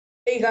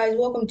Hey guys,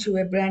 welcome to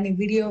a brand new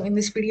video. In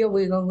this video,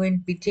 we're going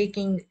to be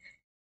taking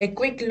a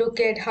quick look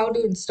at how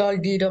to install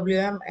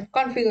DWM and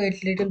configure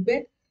it a little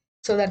bit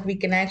so that we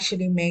can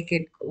actually make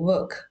it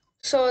work.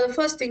 So the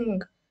first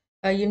thing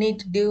you need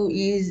to do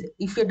is,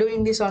 if you're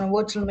doing this on a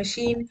virtual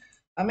machine,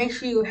 make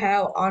sure you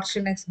have Arch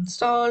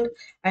installed.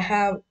 I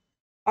have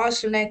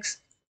Arch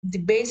the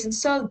base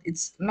installed.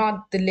 It's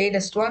not the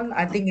latest one.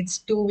 I think it's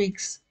 2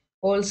 weeks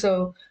old.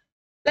 So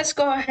let's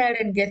go ahead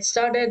and get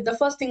started. The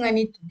first thing I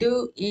need to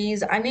do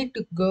is I need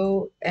to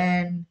go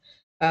and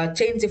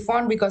change the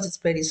font because it's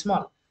very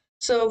small.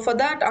 So for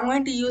that, I'm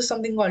going to use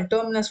something called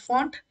Terminus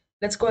font.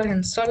 Let's go ahead and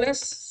install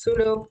this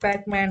sudo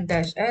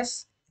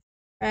pacman-s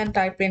and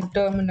type in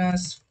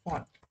Terminus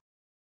font.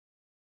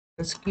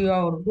 Let's give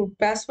our root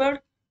password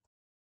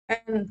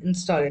and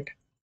install it.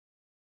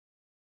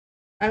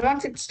 And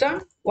once it's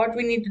done, what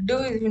we need to do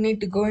is we need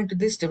to go into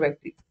this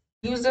directory.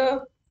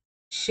 User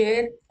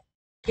share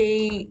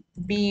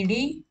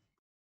kbd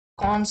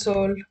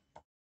console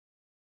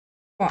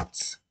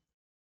fonts.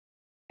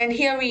 And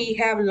here we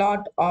have a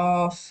lot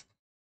of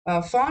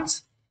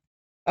fonts.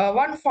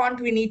 One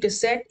font we need to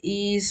set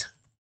is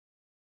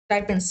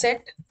type in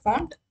set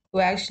font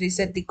to actually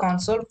set the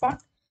console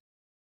font.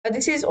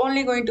 This is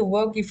only going to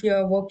work if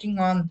you're working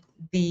on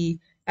the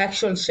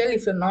actual shell.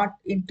 If you're not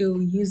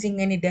into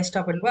using any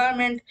desktop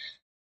environment,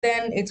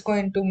 then it's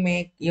going to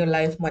make your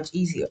life much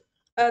easier.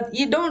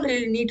 You don't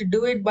really need to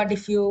do it, but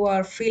if you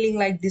are feeling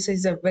like this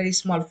is a very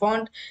small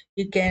font,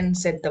 you can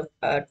set the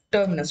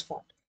terminus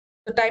font.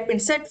 So type in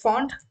set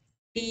font,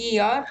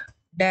 ter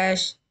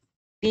dash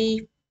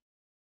d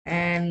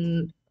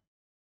and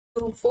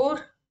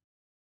 24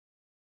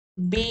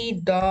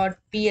 b.psf.gz,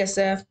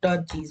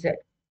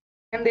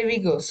 and there we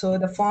go. So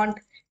the font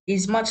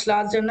is much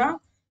larger now.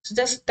 So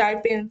just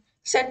type in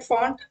set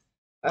font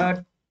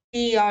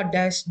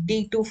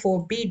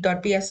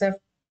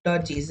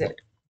ter-d24b.psf.gz.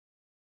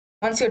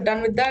 Once you're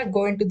done with that,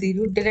 go into the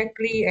root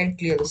directory and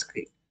clear the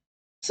screen.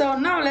 So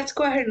now let's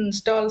go ahead and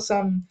install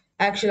some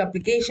actual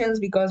applications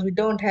because we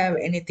don't have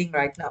anything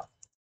right now.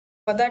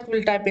 For that,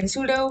 we'll type in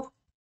sudo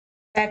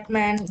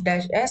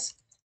pacman-s.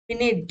 We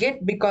need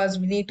git because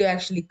we need to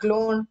actually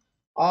clone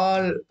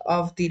all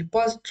of the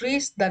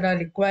repositories that are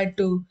required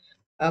to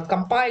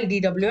compile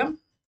DWM.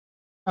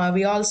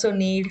 We also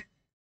need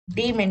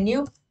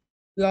dmenu.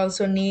 We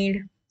also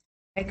need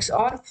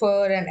xorg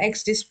for an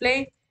x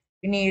display.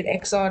 We need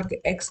xorg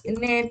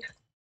xinit,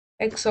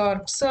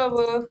 xorg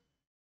server.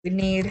 We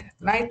need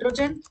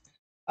nitrogen.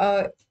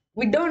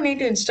 We don't need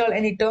to install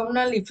any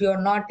terminal. If you're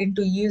not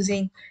into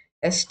using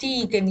st,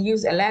 you can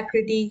use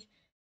alacrity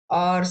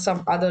or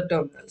some other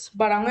terminals,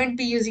 but I'm going to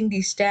be using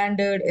the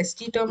standard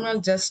st terminal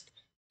just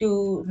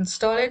to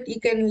install it. You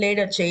can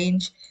later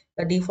change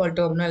the default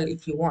terminal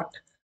if you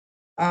want.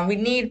 We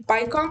need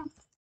pycom.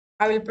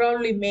 I will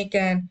probably make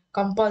an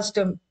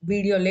composite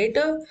video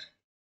later.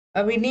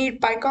 We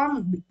need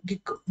pycom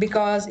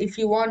because if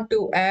you want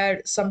to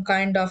add some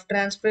kind of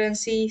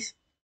transparencies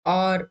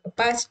or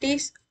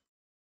opacities,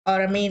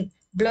 or I mean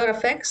blur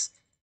effects,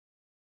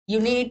 you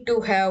need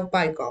to have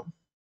pycom.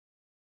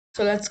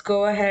 So let's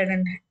go ahead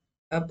and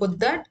put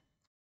that.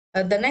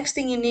 The next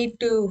thing you need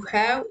to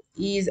have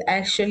is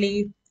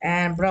actually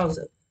a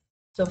browser.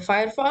 So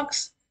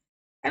Firefox,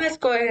 and let's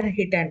go ahead and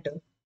hit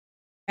enter.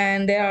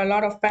 And there are a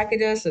lot of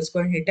packages. Let's go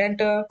and hit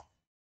enter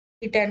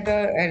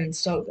and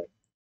install them.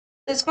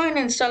 It's going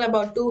to install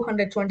about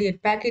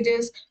 228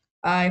 packages.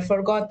 I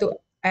forgot to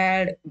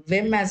add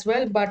Vim as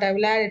well, but I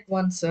will add it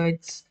once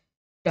it's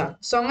done.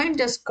 So I'm going to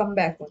just come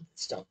back once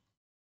it's done.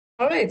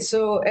 All right,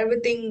 so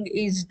everything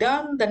is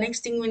done. The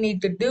next thing we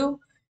need to do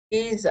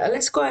is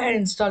let's go ahead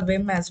and install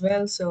Vim as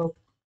well. So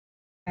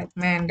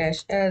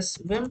pacman-s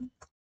vim,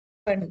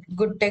 and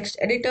good text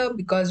editor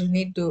because we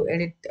need to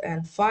edit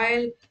and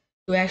file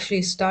to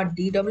actually start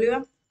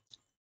DWM.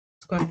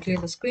 It's going to clear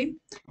the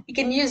screen. You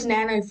can use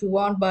Nano if you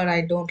want, but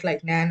I don't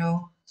like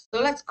Nano. So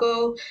let's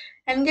go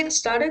and get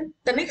started.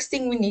 The next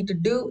thing we need to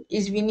do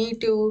is we need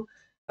to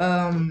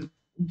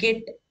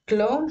git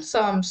clone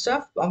some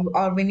stuff,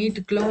 or we need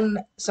to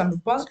clone some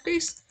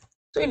repositories.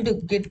 So we'll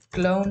do git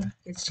clone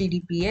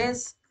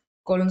https ://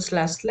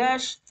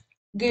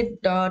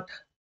 git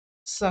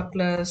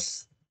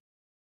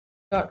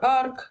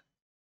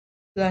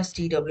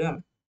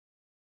suckless.org/DWM.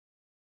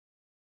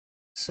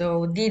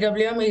 So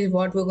DWM is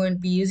what we're going to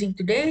be using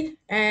today,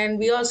 and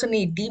we also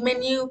need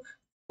dmenu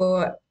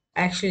for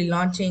actually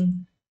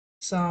launching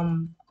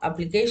some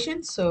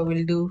applications. So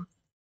we'll do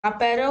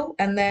up arrow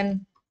and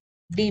then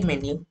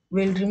dmenu.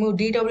 We'll remove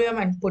DWM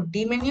and put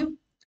dmenu.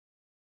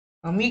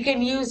 You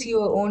can use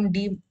your own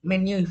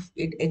dmenu if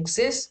it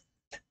exists,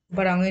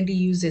 but I'm going to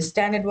use the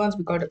standard ones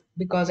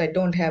because I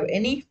don't have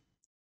any.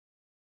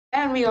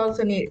 And we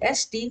also need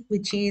st,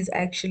 which is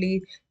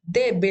actually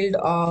the build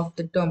of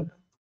the terminal.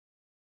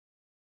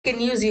 You can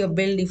use your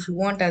build if you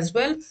want as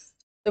well.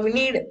 So we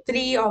need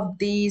 3 of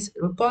these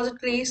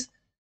repositories,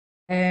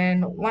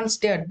 and once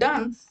they are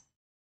done,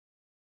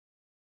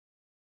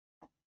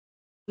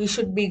 we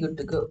should be good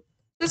to go.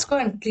 Let's go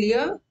and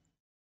clear.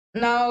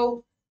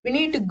 Now we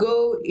need to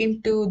go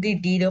into the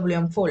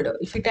DWM folder.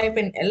 If you type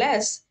in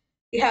ls,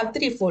 we have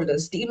three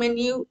folders: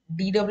 dmenu,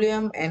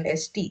 DWM, and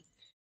st.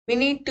 We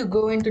need to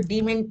go into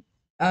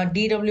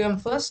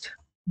DWM first.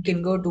 You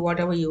can go to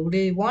whatever you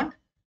really want.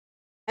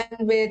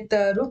 And with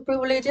root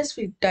privileges,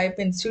 we type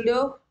in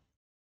sudo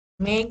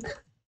make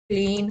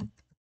clean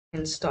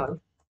install.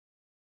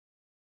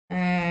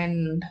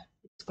 And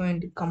it's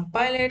going to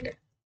compile it.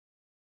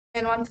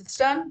 And once it's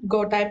done,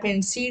 go type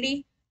in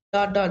cd //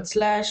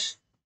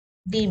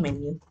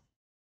 dmenu.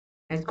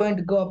 And it's going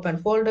to go up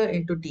and folder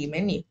into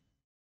dmenu.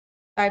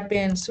 Type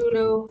in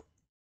sudo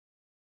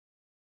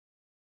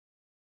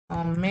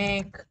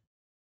make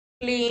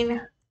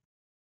clean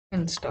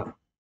install.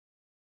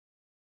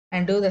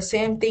 And do the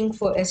same thing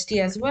for st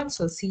as well.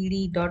 So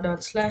cd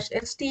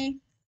 //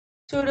 st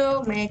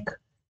sudo make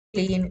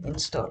clean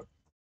install.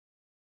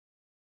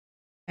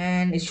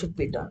 And it should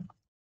be done.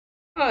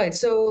 All right,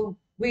 so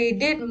we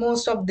did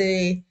most of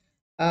the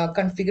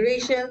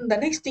configuration. The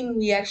next thing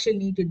we actually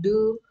need to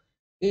do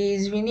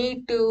is we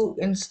need to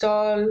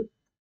install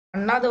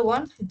another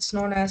one. It's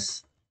known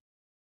as,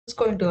 let's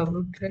go into a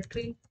root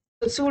directory.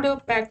 So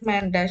sudo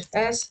pacman-s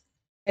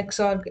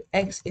xorg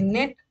x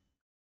init.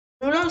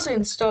 We'll also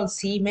install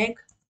cmake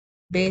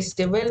base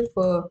devel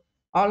for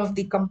all of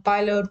the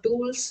compiler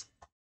tools.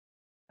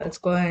 Let's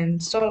go and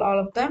install all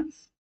of them.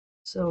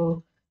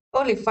 So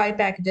only 5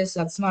 packages,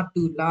 that's not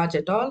too large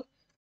at all.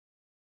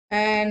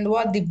 And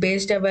what the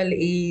base devel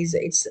is,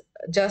 it's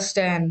just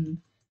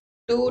an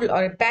tool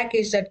or a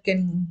package that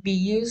can be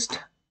used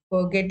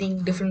for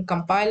getting different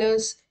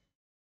compilers.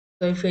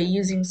 So if you're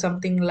using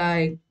something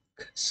like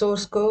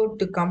source code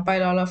to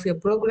compile all of your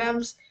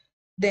programs,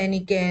 then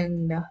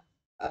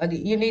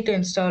you need to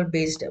install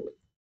base devel.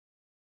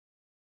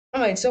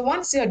 All right, so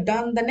once you're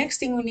done, the next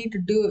thing we need to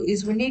do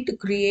is we need to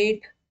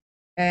create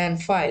an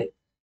file.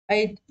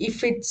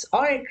 If it's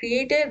already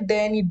created,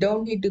 then you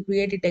don't need to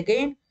create it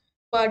again,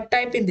 but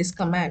type in this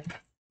command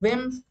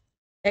vim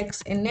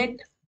x init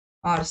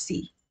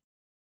rc.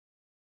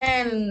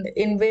 And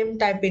in vim,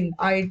 type in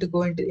I to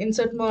go into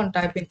insert mode and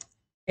type in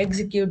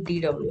execute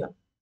dwm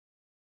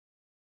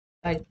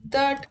like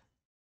that.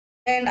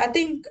 And I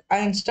think I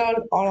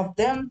installed all of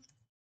them.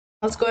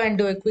 Let's go and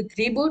do a quick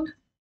reboot.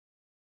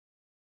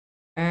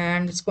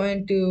 And it's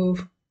going to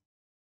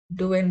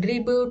do a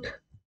reboot.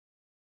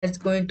 Let's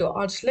go into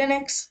Arch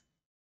Linux.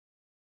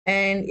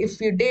 And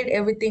if you did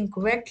everything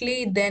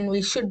correctly, then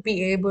we should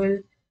be able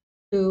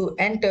to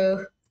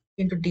enter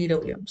into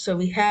DWM. So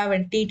we have a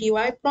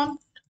TTY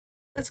prompt.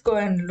 Let's go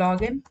and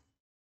log in.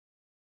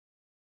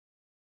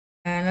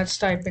 And let's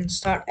type in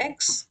start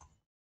X.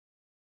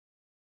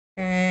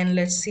 And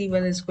let's see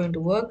whether it's going to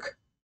work.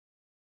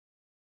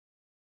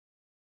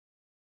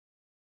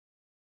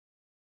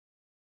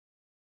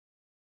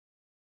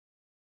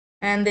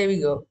 And there we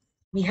go.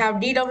 We have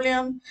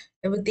DWM.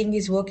 Everything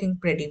is working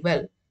pretty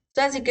well.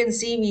 So as you can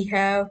see, we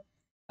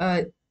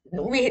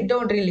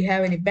don't really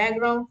have any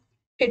background.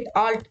 Hit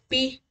Alt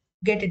P,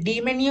 get a D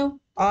menu,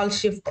 Alt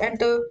Shift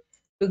Enter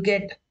to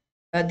get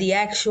the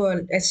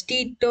actual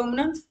ST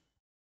terminal.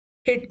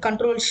 Hit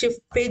Control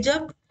Shift Page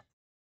Up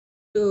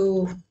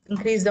to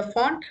increase the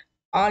font,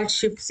 Alt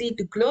Shift C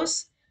to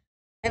close,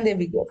 and there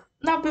we go.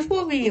 Now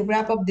before we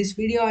wrap up this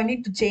video, I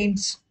need to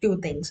change two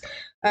things.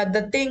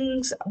 The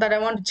things that I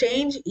want to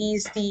change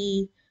is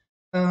the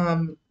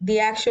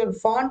actual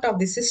font of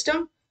the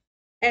system,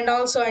 and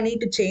also I need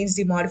to change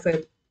the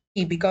modifier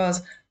key,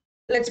 because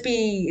let's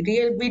be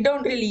real, we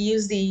don't really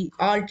use the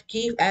Alt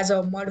key as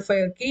a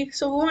modifier key,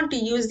 so we want to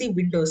use the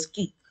Windows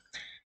key.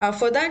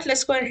 For that,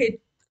 let's go and hit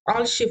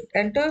Alt Shift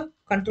Enter,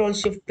 Control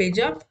Shift Page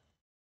Up,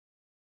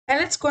 and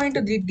let's go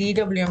into the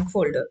DWM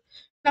folder.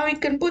 Now we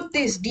can put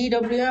this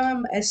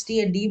DWM,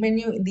 ST, and D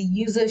menu in the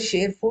user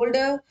share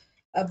folder,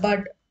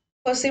 but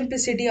for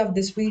simplicity of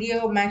this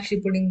video, I'm actually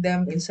putting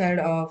them inside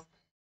of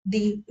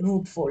the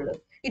root folder.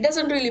 It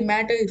doesn't really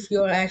matter if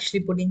you're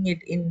actually putting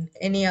it in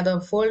any other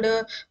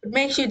folder, but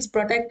make sure it's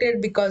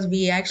protected, because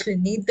we actually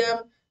need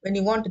them when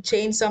you want to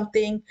change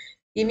something.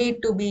 You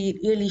need to be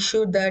really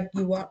sure that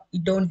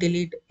you don't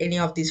delete any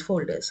of these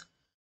folders.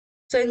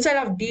 So inside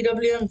of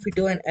DWM, if we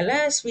do an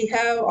ls, we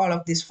have all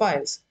of these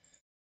files.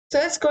 So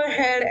let's go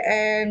ahead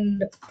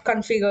and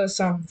configure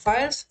some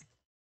files.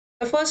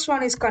 The first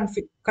one is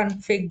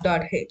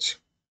config.h.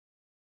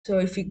 So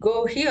if you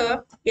go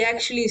here, you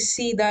actually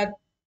see that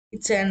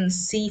it's an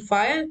C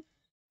file.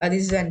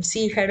 This is an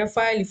C header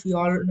file, if you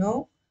all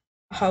know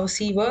how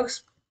C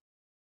works.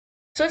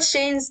 So let's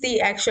change the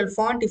actual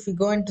font. If you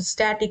go into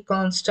static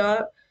const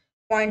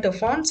pointer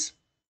fonts,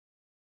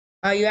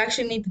 you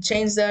actually need to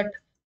change that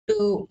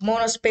to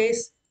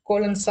monospace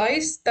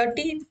 :size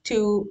 13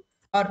 to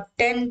or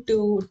 10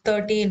 to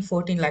 13,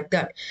 14, like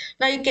that.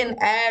 Now you can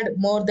add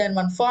more than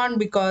one font,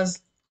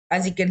 because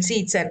as you can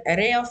see, it's an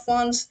array of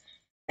fonts.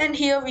 And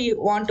here we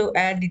want to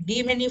add the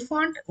D menu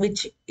font,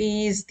 which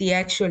is the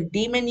actual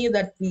D menu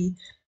that we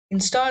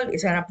installed.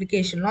 It's an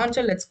application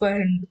launcher. Let's go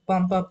ahead and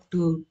bump up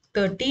to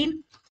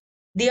 13.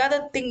 The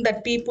other thing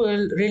that people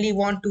really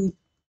want to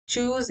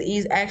choose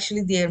is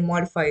actually their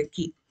modifier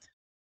key.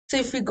 So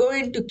if we go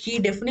into key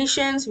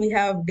definitions, we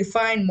have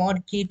defined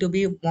mod key to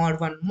be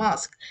mod1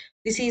 mask.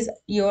 This is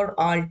your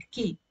alt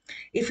key.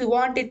 If you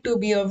want it to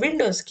be a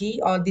Windows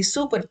key or the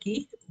super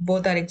key,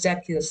 both are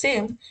exactly the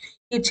same,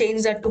 you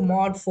change that to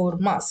mod4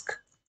 mask.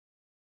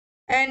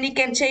 And you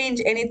can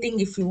change anything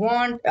if you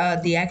want,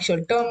 the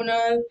actual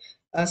terminal,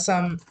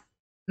 some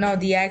now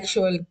the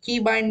actual key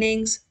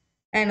bindings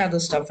and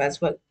other stuff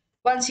as well.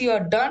 Once you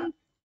are done,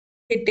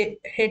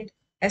 hit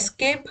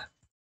escape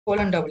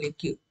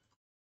 :WQ,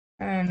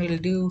 and we'll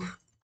do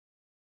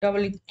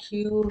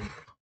WQ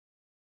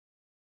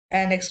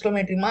and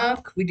exclamatory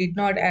mark. We did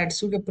not add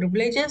sudo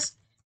privileges.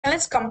 And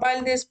let's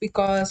compile this,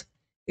 because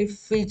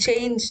if we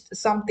changed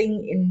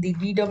something in the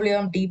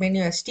DWM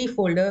dmenu.st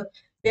folder,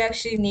 we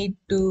actually need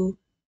to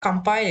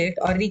compile it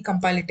or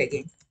recompile it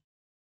again.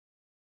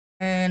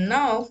 And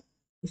now,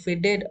 if we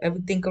did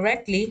everything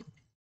correctly,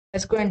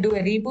 let's go and do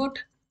a reboot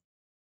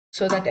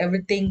so that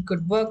everything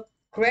could work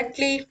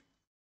correctly.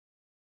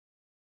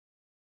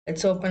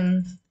 Let's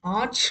open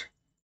Arch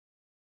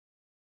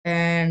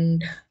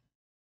and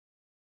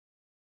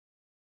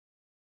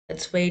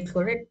let's wait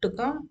for it to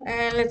come,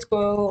 and let's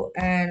go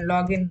and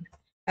log in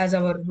as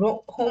our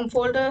home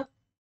folder,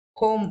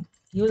 home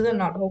user,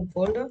 not home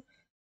folder.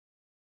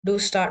 Do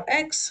start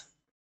X,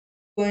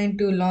 going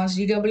to launch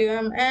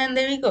DWM, and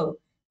there we go.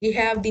 We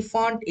have the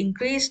font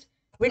increased.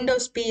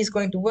 Windows P is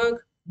going to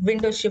work.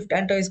 Windows Shift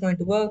Enter is going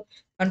to work.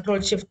 Control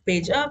Shift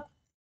page up.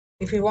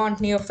 If you want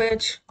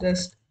NeoFetch,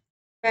 just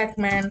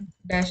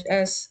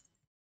pacman-s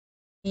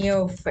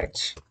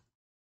NeoFetch.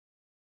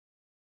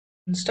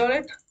 Install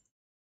it.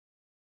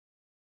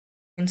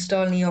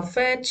 Install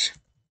NeoFetch.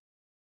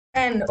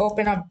 And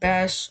open up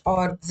bash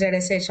or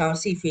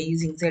zshrc if you're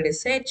using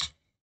zsh.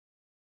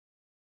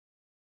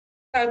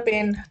 Type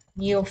in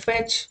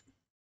neofetch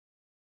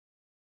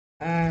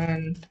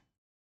and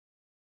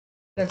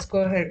let's go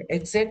ahead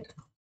exit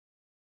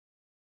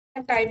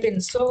and type in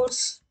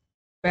source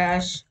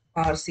bash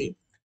rc.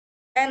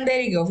 And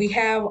there you go, we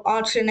have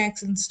Arch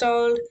Linux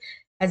installed.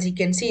 As you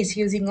can see, it's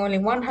using only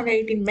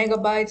 118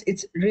 megabytes.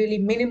 It's really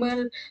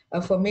minimal.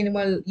 For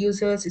minimal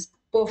users, it's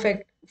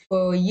perfect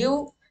for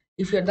you.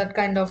 If you're that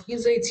kind of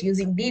user, it's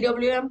using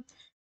DWM.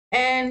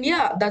 And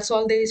yeah, that's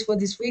all there is for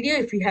this video.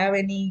 If you have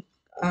any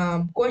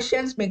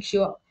questions, make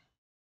sure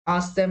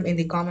ask them in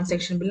the comment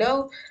section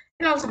below.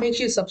 And also make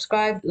sure you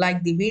subscribe,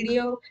 like the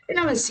video, and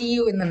I will see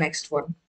you in the next one.